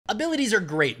Abilities are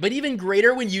great, but even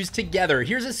greater when used together.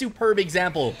 Here's a superb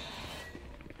example.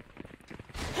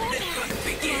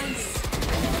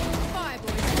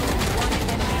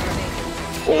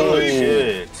 Oh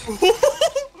shit.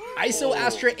 ISO,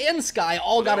 Astra, and Sky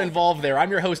all got involved there.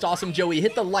 I'm your host, Awesome Joey.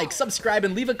 Hit the like, subscribe,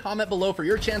 and leave a comment below for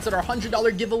your chance at our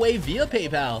 $100 giveaway via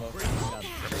PayPal.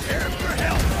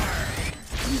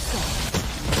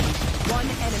 One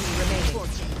enemy remaining.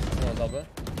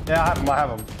 Yeah, I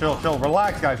have him. Chill.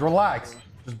 Relax, guys. Relax.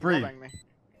 Just breathe.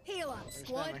 Heal up,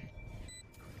 squad.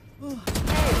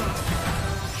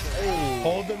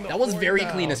 That was very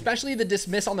clean, especially the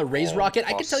dismiss on the Raze rocket.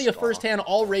 I can tell you firsthand,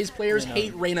 all Raze players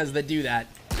hate Reynas that do that.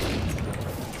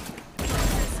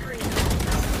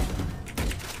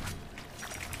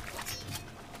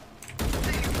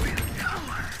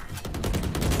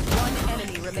 One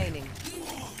enemy remaining.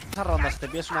 Esa ronda, si te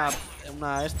pides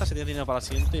una esta, se tiene dinero para la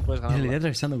siguiente y puedes ganar. Le iré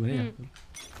atravesando con ella.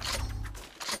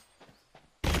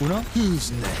 Uno.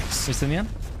 ¿Este mío?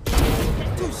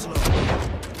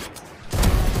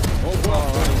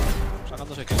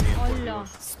 Sacándose que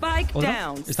Spike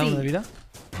down. ¿Está uno de vida?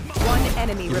 One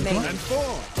enemy remaining.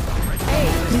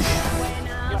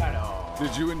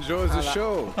 Did you enjoy the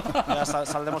show? ya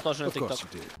saldremos todos en el TikTok.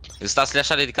 Stați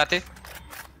așa ridicate?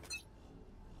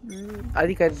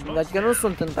 Adică nu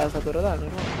sunt în tastatură, da,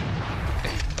 normal.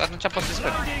 Atunci poți să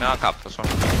speri. Mi-a cap, așa.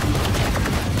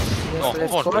 Le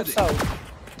scot sau?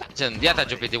 Gen,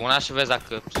 ia-te GPT una și vezi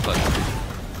dacă speri.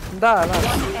 Da.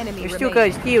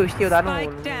 Știu, dar nu...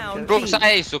 Rog să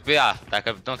ai ace-ul pe ea,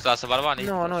 dacă nu-ți lasă barbanii.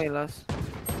 Nu îi las.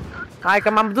 Hai că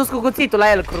m-am dus cu cuțitul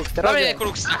la el, Crux, te rog. La mine e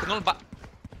Crux, dacă nu-l ba...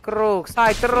 Crux,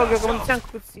 hai, te rog, eu că mă duceam cu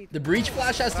cuțitul. The breach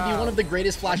flash has to be one of the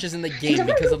greatest flashes in the game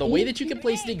because of the way that you can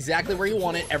place it exactly where you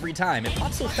want it every time. It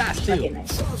pops so fast too.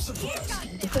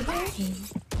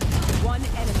 One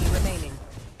enemy remaining.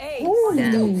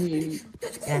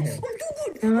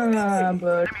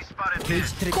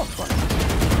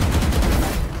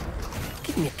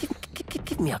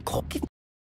 Give me a call.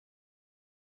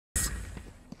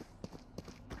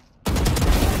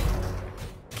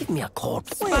 Give me a call.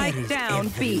 Spike down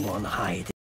B. Everyone hide.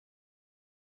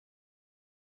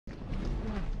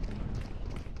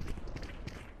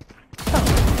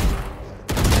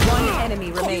 One enemy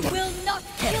remaining. Will not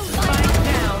kill. Spike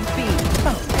down B.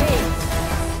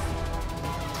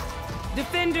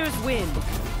 Defenders win.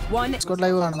 One. Squad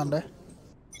live കാണുന്നുണ്ട്.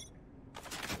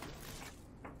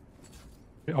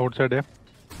 Outside here.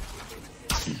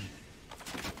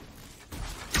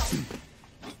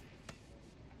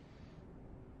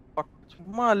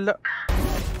 Malla.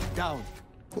 Down.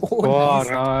 Oh,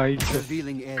 nice.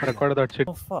 Revealing area. Record that shit.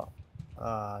 Oh, fuck.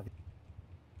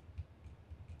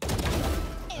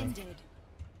 Ended.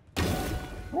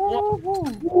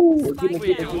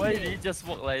 Wait, why did he just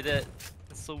walk like that?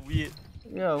 It's so weird.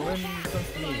 Yeah, when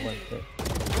something like that.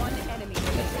 One enemy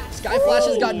remaining. Sky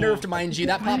flashes got nerfed, mind you.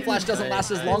 That pop flash doesn't last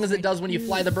as long as it does when you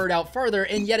fly the bird out further,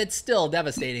 and yet it's still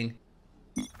devastating.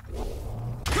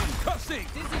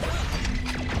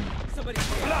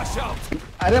 Flash out!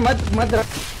 अरे मत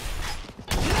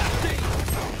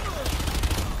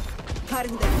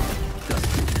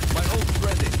My ult's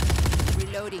ready.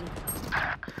 Reloading.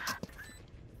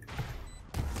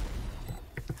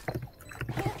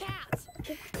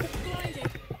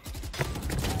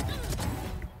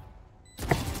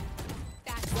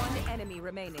 One enemy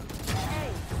remaining.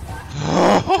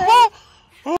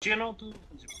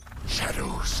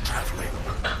 Shadows traveling.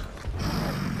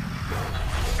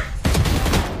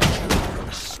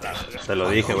 Te lo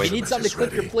dije, If güey. you need something to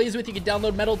clip your plays with, you can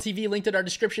download Metal TV, linked in our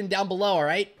description down below,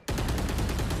 alright?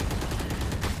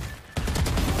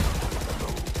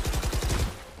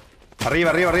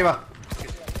 Arriba.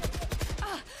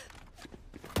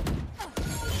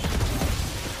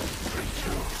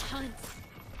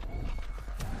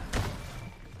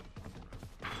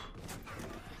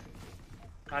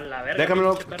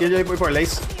 Déjamelo, que yo voy por el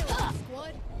ace.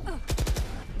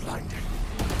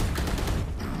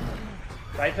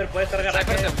 Cypher puede estar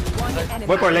ganando.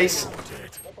 Voy por el ace.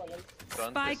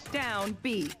 Spike down B.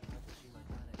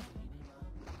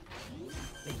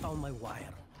 They found my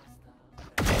wire.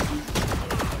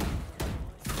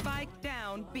 Spike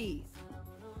down B.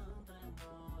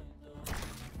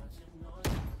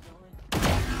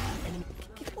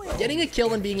 Getting a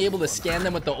kill and being able to scan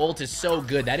them with the ult is so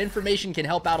good. That information can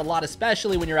help out a lot,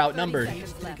 especially when you're outnumbered.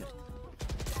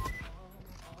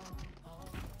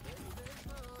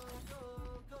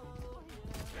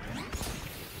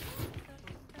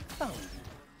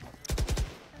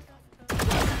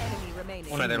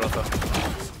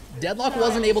 Deadlock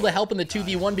wasn't able to help in the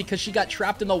 2v1 because she got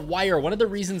trapped in the wire, one of the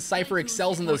reasons Cypher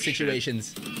excels in those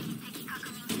situations.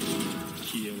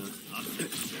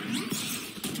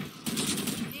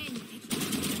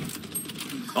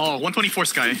 Oh, 124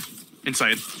 Sky.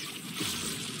 Inside.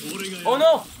 Oh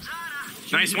no!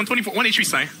 Nice, 124, 1 HP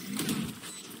Sky.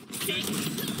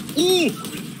 Ooh!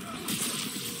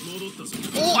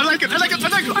 Oh, I like it, I like it, I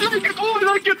like it, I like it, oh, I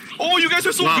like it! Oh, you guys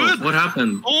are so good! What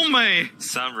happened? Oh my!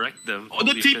 Sam wrecked them. Oh,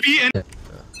 the TP and...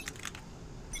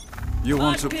 You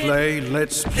want to play?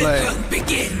 Let's play.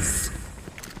 Begins.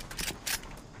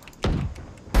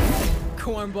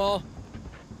 Cornball.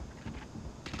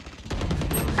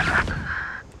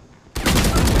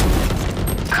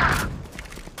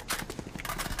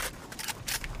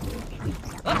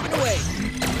 Up and away.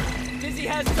 Dizzy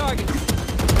has target.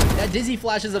 That Dizzy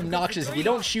flash is obnoxious. If you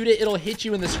don't shoot it, it'll hit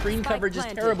you, and the screen coverage is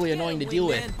terribly annoying to deal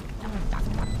with.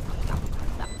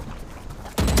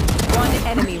 One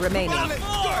enemy remaining.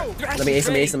 Let me ace.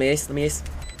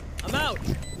 I'm out.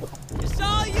 It's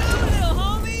all you, little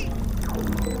homie.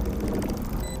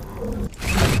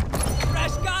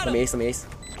 Fresh got him. Let me ace.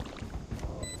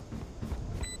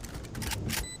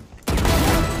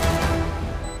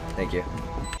 Thank you.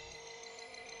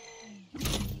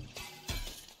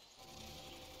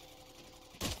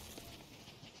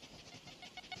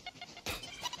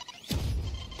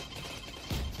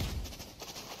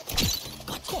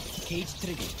 Cage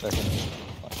trigger.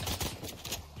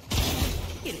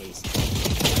 It is.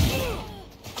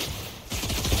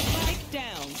 Spike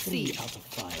down. C. 3 out of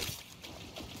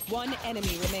 5. One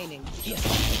enemy remaining.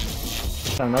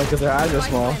 I don't know, because their eyes are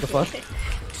small. The fuck?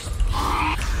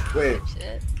 Wait.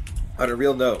 On a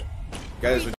real note,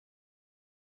 guys.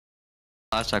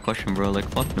 Ask that question, bro. Like,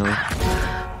 fuck no.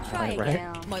 Try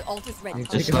again. My ult is ready.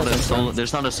 There's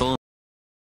not a soul.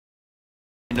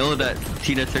 You know that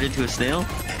Tina turned into a snail?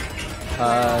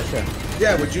 Sure.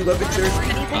 Yeah, would you love it, Church?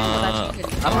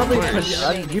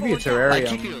 I'd give you a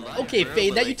terrarium. Okay,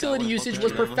 Fade, that utility usage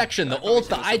was perfection. The ult,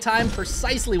 the eye time,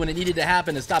 precisely when it needed to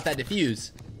happen to stop that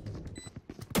defuse.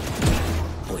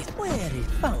 Wait, where he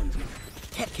found me?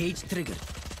 Cage trigger.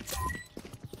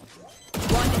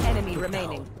 One enemy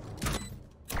remaining.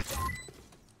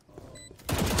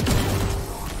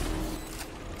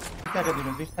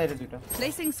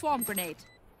 Placing swarm grenade.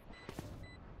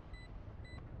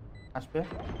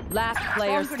 Last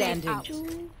player standing.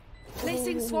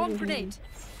 Placing swarm grenade.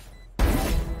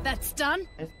 That's done.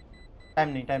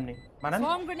 Time nahi.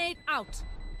 Swarm grenade out.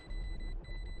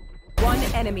 One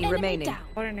enemy remaining.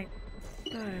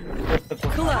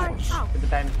 Clutch.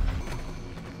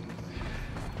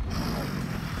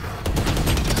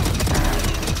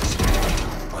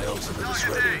 My ultimate is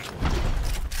ready.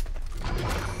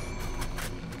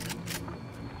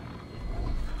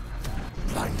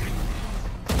 Blinding.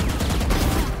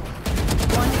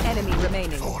 One enemy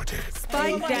remaining.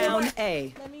 Spike down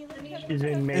A. She's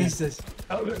in main.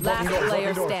 Last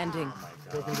player standing.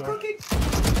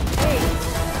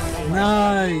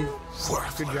 Nice.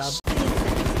 Good job.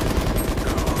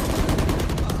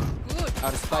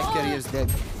 Our spike carrier is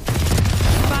dead.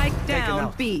 Spike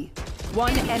down B.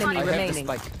 One enemy remaining.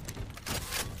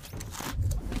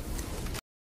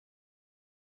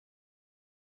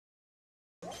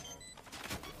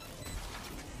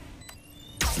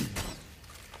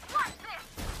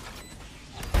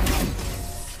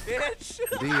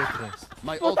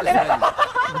 My ult is ready.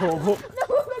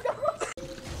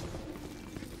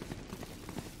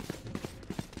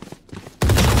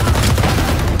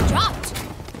 Dropped.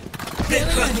 The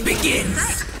hunt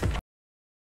begins.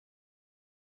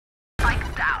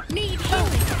 Need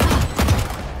healing.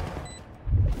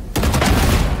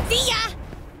 See ya.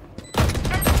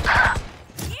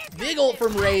 Big ult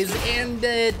from Raze, and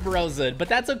it frozen, but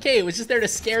that's okay. It was just there to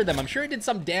scare them. I'm sure it did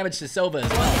some damage to Sova as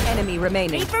well. One enemy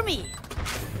remaining. Wait for me.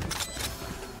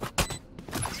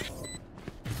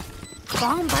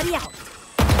 Bomb buddy out.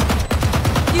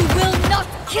 You will not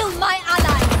kill my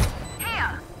ally.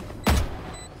 Here.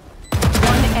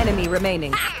 One enemy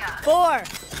remaining. 4.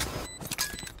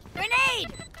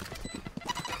 Grenade.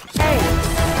 Hey.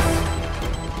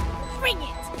 Bring it.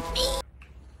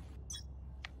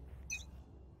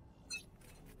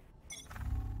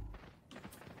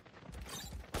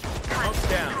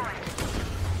 Down.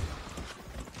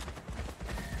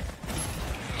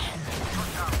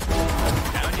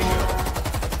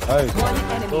 One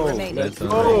enemy remaining. Let's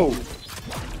go.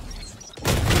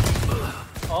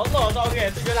 Allah,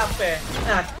 okay, sige lang pe.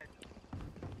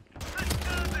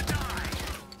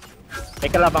 May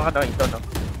kalabang ka daw ito, no?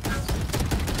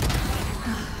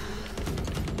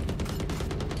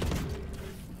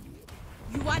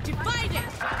 You want to fight it?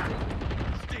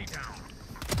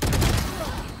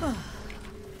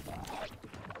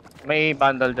 May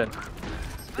bundle dun.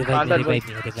 Revive me.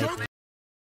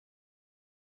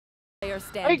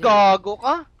 standing. Ay, gago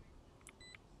ka!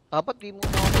 Dapat di mo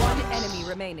One enemy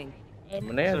remaining.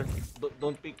 Sir,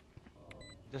 don't pick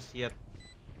just yet.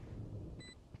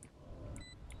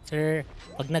 Sir,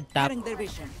 pag nag-tap,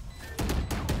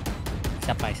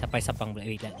 isa pang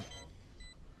wait lang.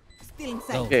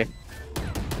 Go. Okay.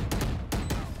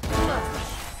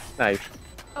 Nice.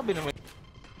 Sabi naman.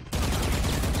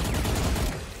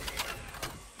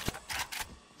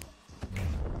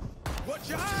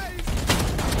 Watch your eyes!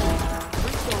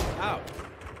 Out.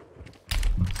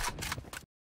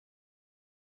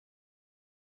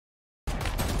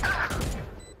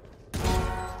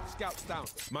 Scouts down.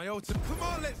 My ultimate. Come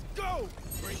on, let's go!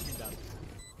 Breaking down.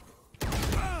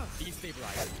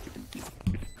 Destabilize.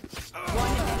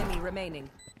 One enemy remaining.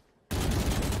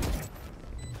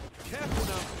 Careful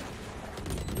now.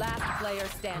 Last player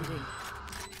standing.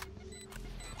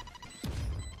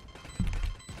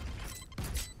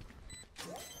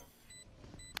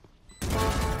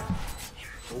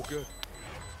 All good.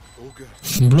 All good.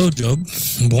 Blowjob,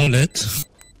 branlette.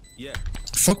 Yeah.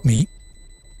 Fuck me.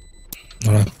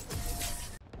 Voilà.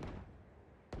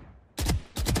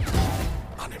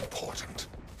 Unimportant.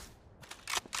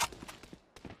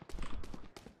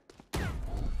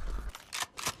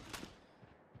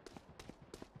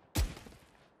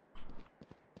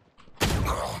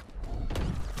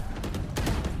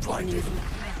 Blinded.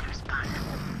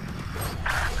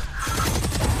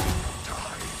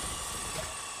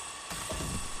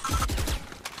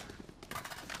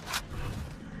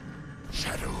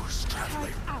 Shadows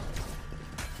traveling.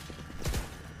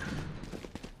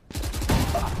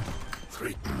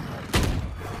 Three.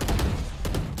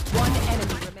 One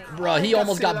enemy remaining. Bruh, he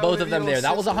almost got both of them there.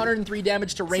 That was 103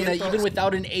 damage to Reyna, even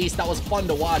without an ace. That was fun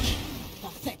to watch.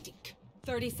 Pathetic.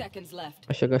 30 seconds left.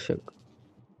 أشق يا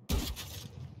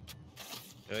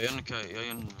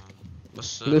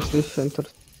بس ليش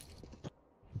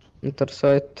انتر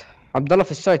سايت عبد الله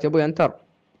في السايت يا ابوي انتر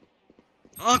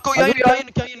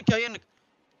يعينك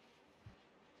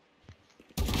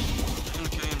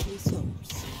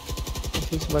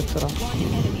اسمع بسرعة One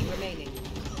enemy remaining.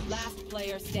 Last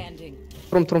player standing.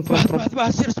 ترم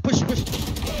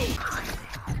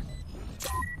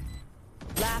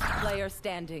Last player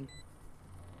standing.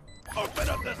 Open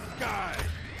up the sky.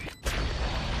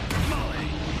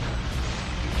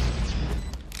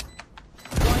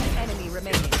 One enemy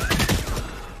remaining.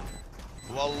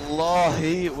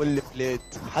 والله واللي بليد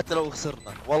حتى لو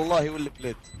خسرنا والله واللي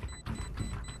بليد.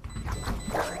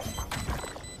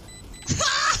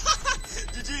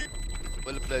 GG.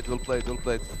 Well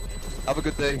played. Have a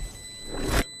good day.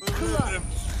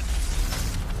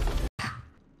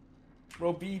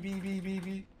 Bro, B.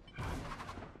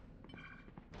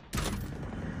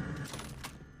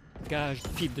 Cage,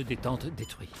 fil de détente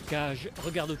détruit. Cage,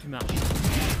 regarde où tu marches.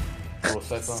 Oh,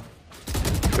 c'est ça.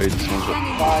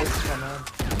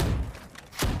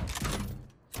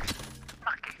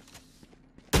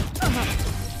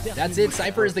 That's it.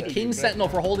 Cypher is the king sentinel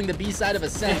for holding the B side of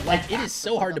Ascent. Like, it is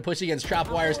so hard to push against trap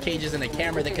wires, cages, and a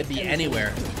camera that could be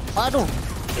anywhere. Aduh.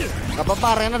 Gak apa-apa,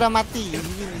 Rena udah mati.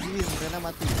 Rena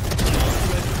mati.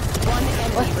 One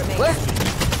enemy remaining.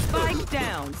 Spike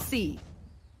down, C.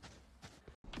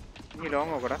 നീ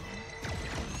long നോക്കടാ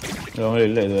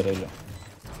ഇല്ല ഇതുവരെ ഇല്ല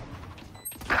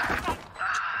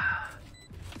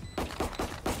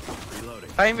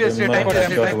Time wasted.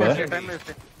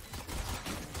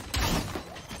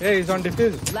 Hey, he's on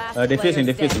defuse. Defusing.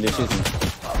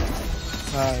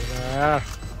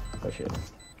 Oh shit.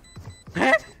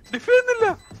 Defuse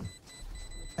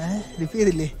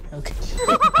ഇല്ല. Okay.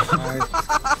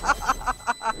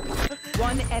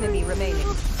 One enemy remaining.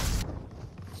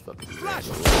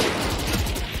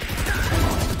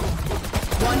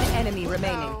 One enemy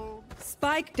remaining.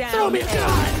 Spike down. Throw me a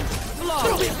gun.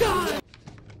 Throw me a gun.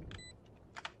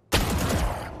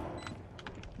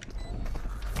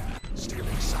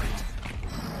 Stealing sight.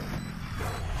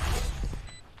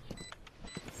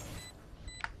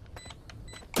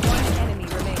 One enemy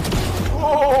remaining.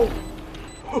 Oh!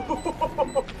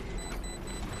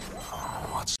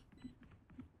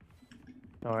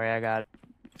 Don't worry, I got it.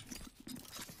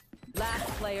 Last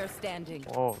player standing.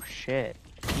 Oh shit.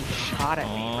 He shot at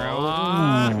me, bro.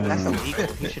 That's illegal.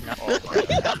 You should know.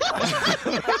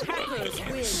 Attackers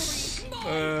win.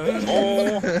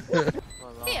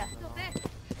 Here, go back.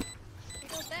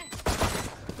 Go back.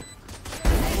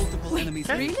 Multiple enemies.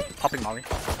 Really? Popping Molly.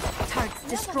 Targets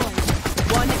destroyed.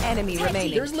 One enemy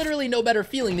remaining. There's literally no better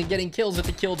feeling than getting kills with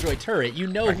the Killjoy turret. You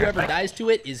know whoever dies to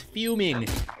it is fuming.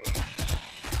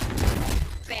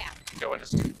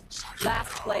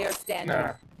 Last player standing.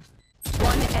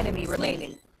 One enemy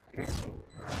remaining.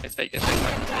 It's fake.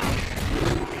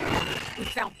 We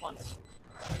found one.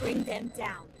 Bring them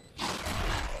down.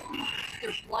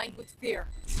 They're blind with fear.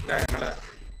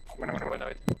 Bueno,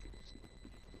 cuidado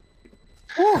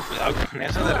con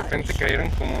eso, de repente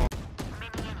cayeron como...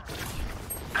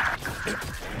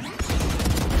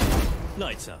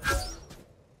 Lights up.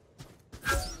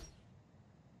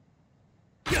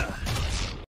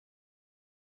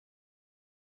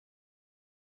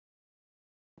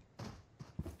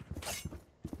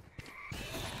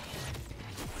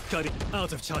 Cutting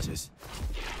out of charges.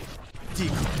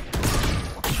 Decoy.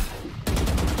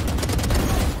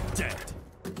 Dead.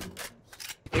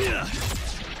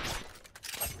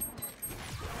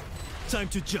 Time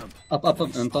to jump. Up,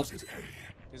 on top.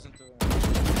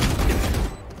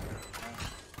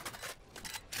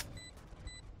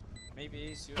 Maybe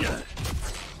it's you.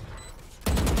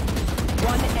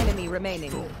 One enemy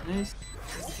remaining.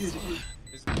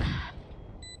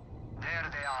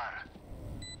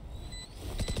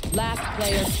 Last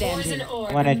player standing.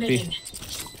 1 HP.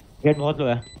 Get बहुत लो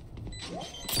है.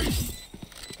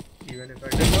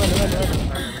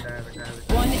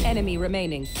 One enemy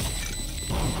remaining.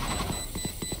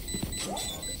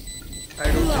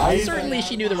 Certainly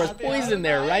she knew there was poison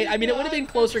there, right? I mean, it would have been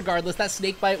close regardless. That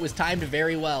snake bite was timed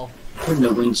very well.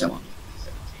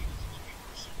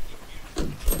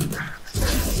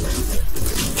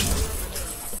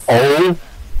 Oh.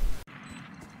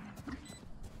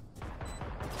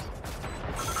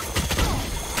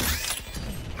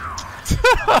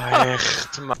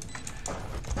 Echt, man.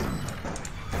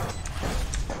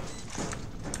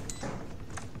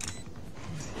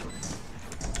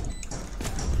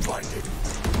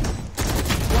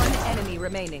 One enemy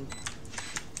remaining.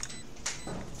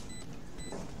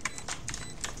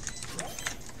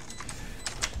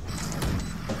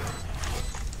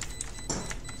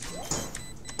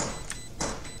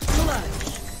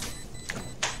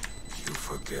 You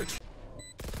forget.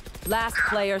 Last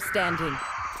player standing.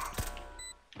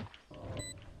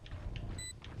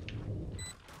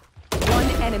 One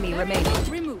enemy remaining.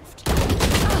 Removed.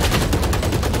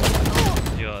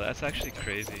 Yo, that's actually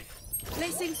crazy.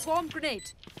 Placing swarm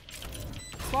grenade.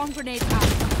 Swarm grenade out.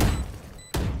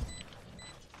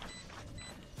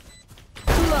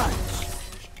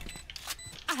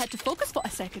 I had to focus for a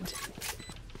second.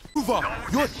 Uva,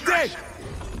 you're dead!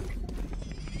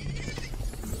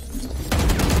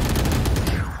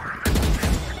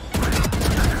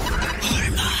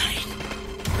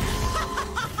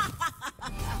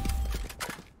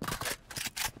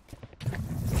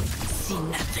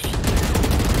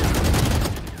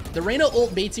 The Reyna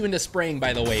ult baits you into spraying,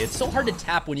 by the way. It's so hard to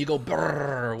tap when you go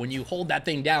brrrr, when you hold that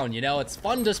thing down, you know? It's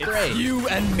fun to spray. It's you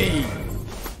and me.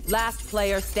 Last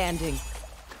player standing.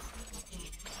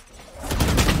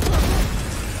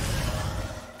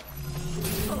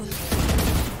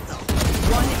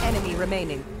 One enemy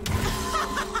remaining.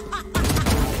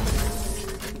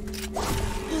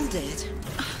 All dead.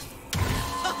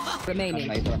 Remaining.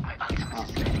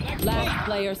 Last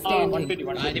player standing.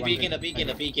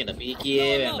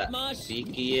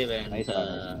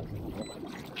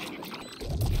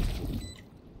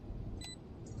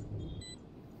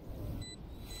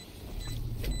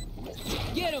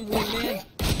 Get him, wingman.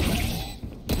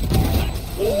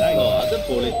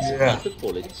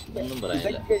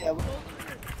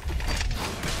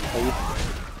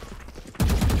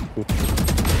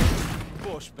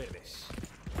 Vos bebes.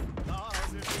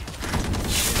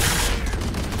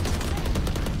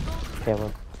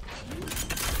 Heaven.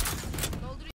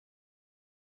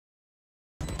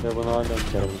 Heaven hala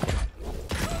Heaven.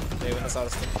 Heaven'a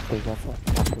sarstım.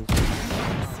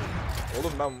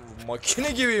 Oğlum ben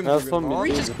makine gibiyim That's bugün.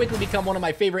 Reach has quickly become one of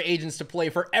my favorite agents to play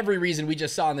for every reason we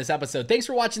just saw in this episode. Thanks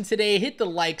for watching today. Hit the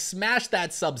like, smash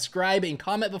that subscribe, and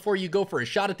comment before you go for a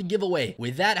shot at the giveaway.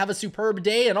 With that, have a superb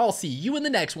day, and I'll see you in the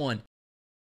next one.